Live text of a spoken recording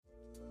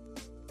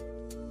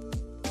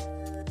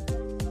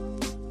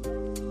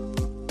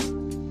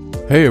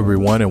Hey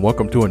everyone, and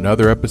welcome to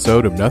another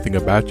episode of Nothing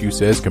About You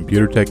Says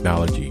Computer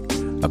Technology,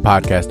 a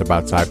podcast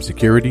about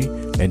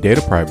cybersecurity and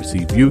data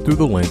privacy viewed through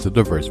the lens of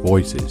diverse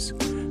voices.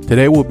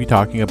 Today we'll be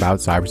talking about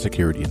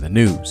cybersecurity in the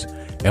news,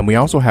 and we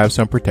also have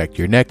some Protect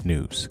Your Neck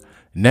news.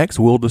 Next,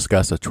 we'll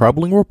discuss a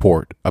troubling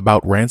report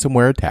about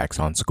ransomware attacks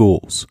on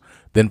schools.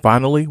 Then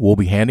finally, we'll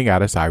be handing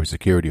out a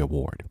cybersecurity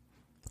award.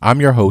 I'm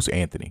your host,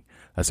 Anthony,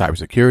 a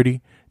cybersecurity,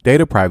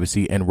 data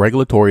privacy, and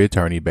regulatory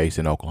attorney based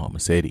in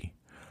Oklahoma City.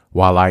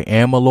 While I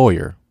am a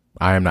lawyer,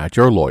 I am not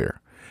your lawyer,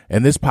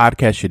 and this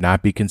podcast should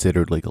not be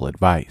considered legal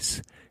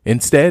advice.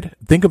 Instead,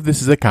 think of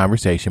this as a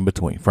conversation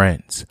between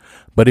friends.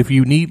 But if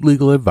you need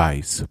legal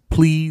advice,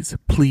 please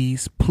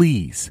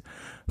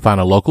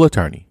find a local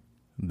attorney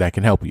that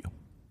can help you.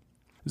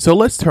 So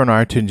let's turn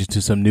our attention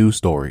to some news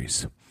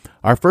stories.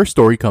 Our first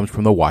story comes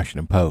from the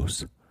Washington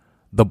Post.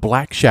 The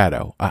Black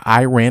Shadow, an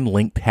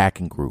Iran-linked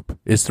hacking group,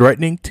 is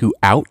threatening to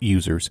out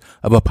users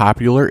of a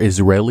popular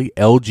Israeli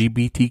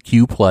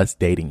LGBTQ+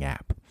 dating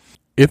app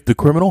if the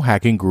criminal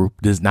hacking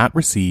group does not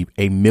receive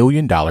a $1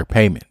 million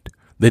payment.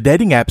 The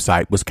dating app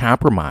site was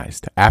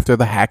compromised after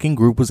the hacking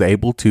group was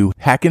able to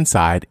hack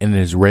inside an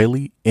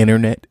Israeli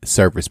internet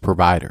service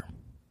provider.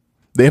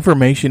 The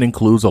information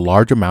includes a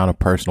large amount of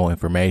personal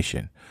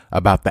information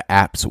about the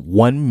app's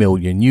 1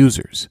 million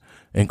users,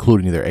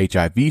 including their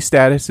HIV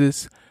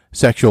statuses,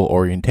 sexual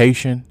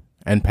orientation,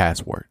 and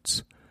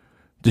passwords.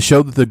 To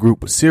show that the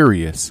group was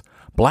serious,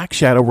 Black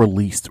Shadow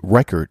released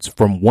records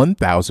from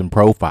 1,000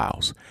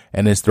 profiles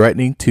and is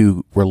threatening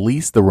to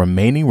release the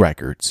remaining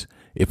records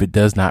if it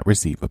does not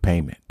receive a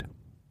payment.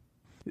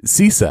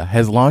 CISA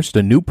has launched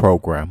a new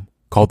program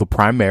called the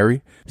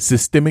Primary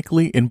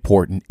Systemically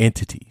Important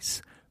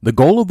Entities. The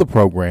goal of the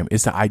program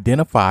is to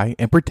identify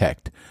and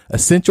protect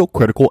essential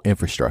critical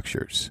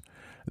infrastructures.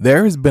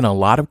 There has been a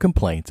lot of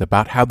complaints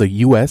about how the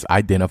U.S.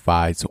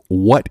 identifies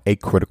what a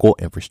critical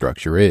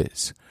infrastructure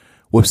is,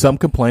 with some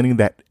complaining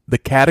that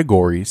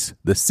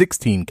the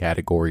 16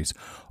 categories,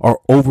 are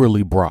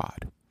overly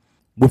broad.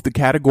 With the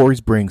categories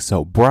being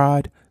so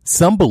broad,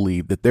 some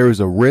believe that there is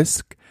a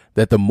risk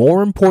that the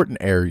more important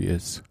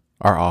areas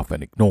are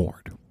often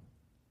ignored.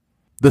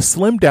 The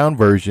slimmed-down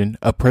version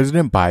of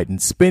President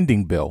Biden's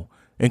spending bill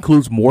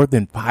includes more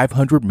than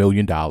 $500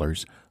 million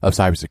of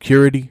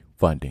cybersecurity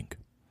funding.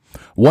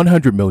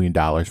 $100 million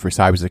for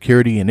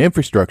Cybersecurity and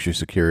Infrastructure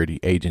Security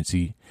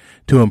Agency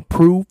to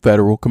improve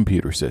federal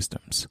computer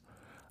systems,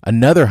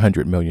 another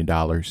 $100 million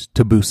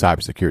to boost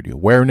cybersecurity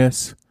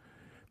awareness,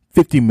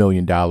 $50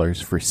 million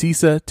for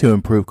CISA to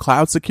improve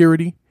cloud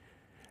security,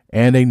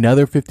 and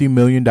another $50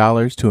 million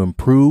to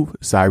improve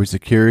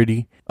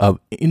cybersecurity of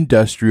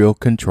industrial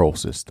control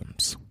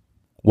systems.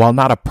 While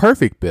not a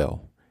perfect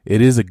bill,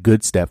 it is a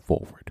good step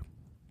forward.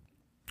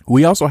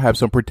 We also have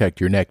some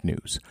Protect Your Neck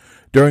news.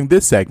 During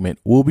this segment,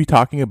 we'll be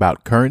talking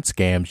about current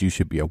scams you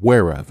should be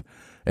aware of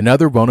and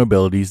other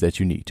vulnerabilities that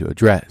you need to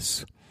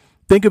address.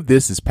 Think of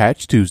this as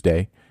Patch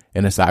Tuesday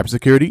and a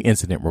cybersecurity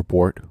incident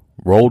report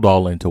rolled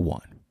all into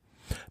one.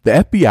 The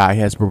FBI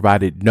has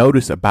provided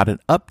notice about an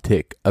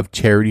uptick of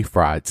charity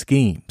fraud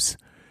schemes.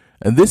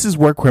 And this is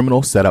where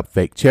criminals set up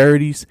fake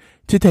charities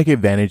to take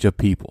advantage of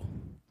people.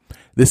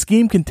 The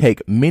scheme can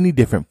take many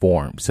different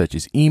forms, such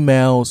as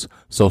emails,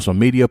 social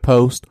media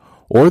posts,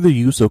 or the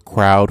use of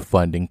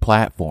crowdfunding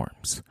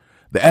platforms.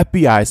 The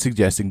FBI is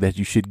suggesting that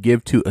you should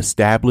give to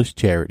established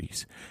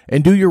charities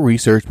and do your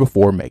research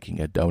before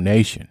making a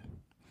donation.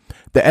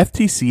 The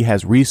FTC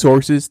has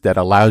resources that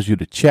allows you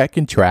to check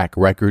and track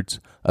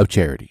records of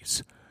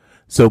charities.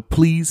 So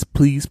please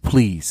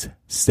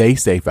stay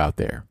safe out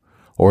there.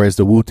 Or as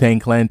the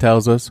Wu-Tang Clan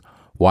tells us,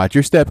 watch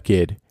your step,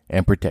 kid,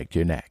 and protect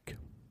your neck.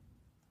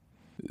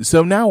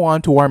 So now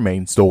on to our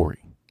main story.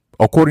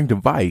 According to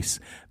Vice,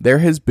 there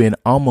has been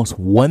almost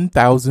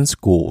 1,000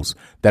 schools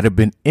that have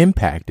been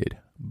impacted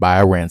by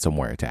a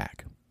ransomware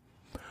attack.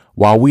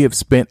 While we have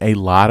spent a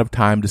lot of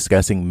time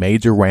discussing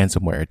major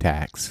ransomware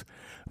attacks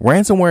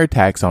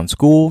on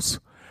schools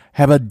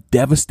have a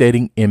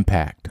devastating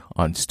impact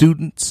on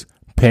students,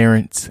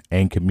 parents,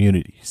 and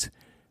communities,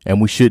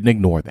 and we shouldn't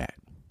ignore that.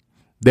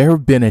 There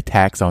have been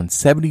attacks on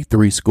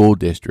 73 school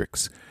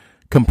districts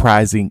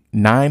comprising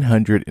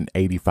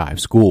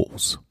 985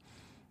 schools.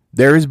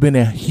 There has been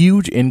a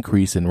huge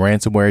increase in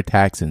ransomware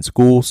attacks in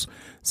schools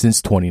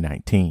since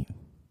 2019.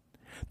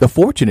 The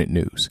fortunate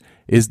news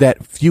is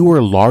that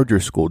fewer larger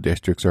school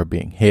districts are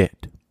being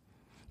hit.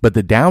 But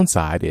the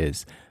downside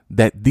is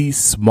that these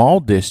small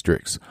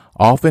districts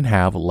often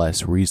have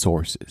less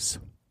resources.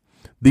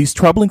 These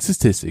troubling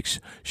statistics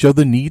show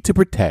the need to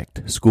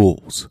protect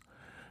schools.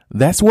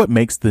 That's what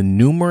makes the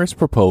numerous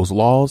proposed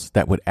laws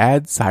that would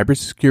add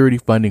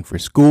cybersecurity funding for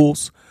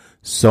schools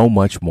so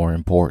much more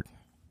important.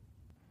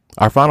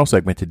 Our final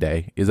segment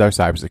today is our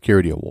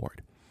Cybersecurity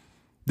Award.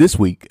 This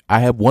week, I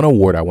have one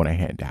award I want to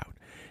hand out,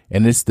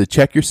 and it's the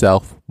Check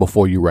Yourself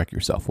Before You Wreck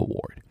Yourself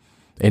Award.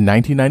 In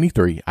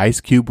 1993, Ice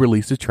Cube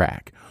released a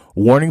track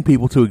warning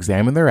people to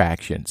examine their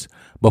actions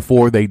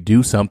before they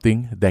do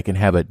something that can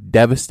have a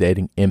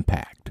devastating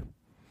impact.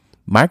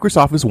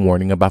 Microsoft is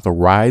warning about the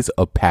rise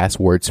of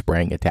password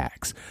spraying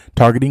attacks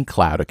targeting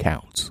cloud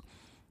accounts.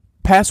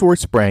 Password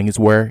spraying is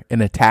where an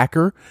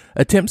attacker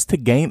attempts to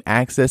gain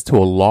access to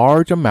a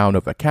large amount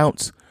of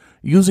accounts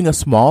using a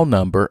small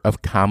number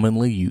of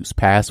commonly used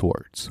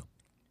passwords.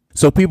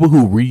 So people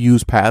who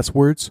reuse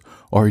passwords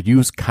or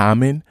use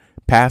common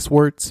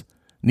passwords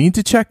need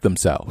to check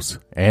themselves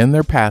and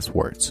their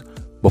passwords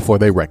before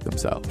they wreck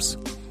themselves.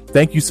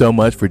 Thank you so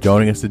much for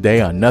joining us today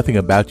on Nothing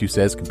About You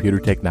Says Computer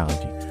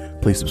Technology.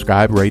 Please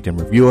subscribe, rate, and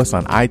review us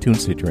on iTunes,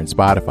 Stitcher, and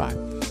Spotify.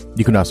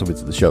 You can also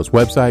visit the show's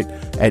website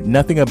at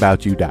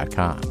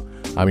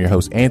nothingaboutyou.com. I'm your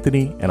host,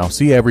 Anthony, and I'll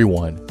see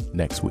everyone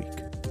next week.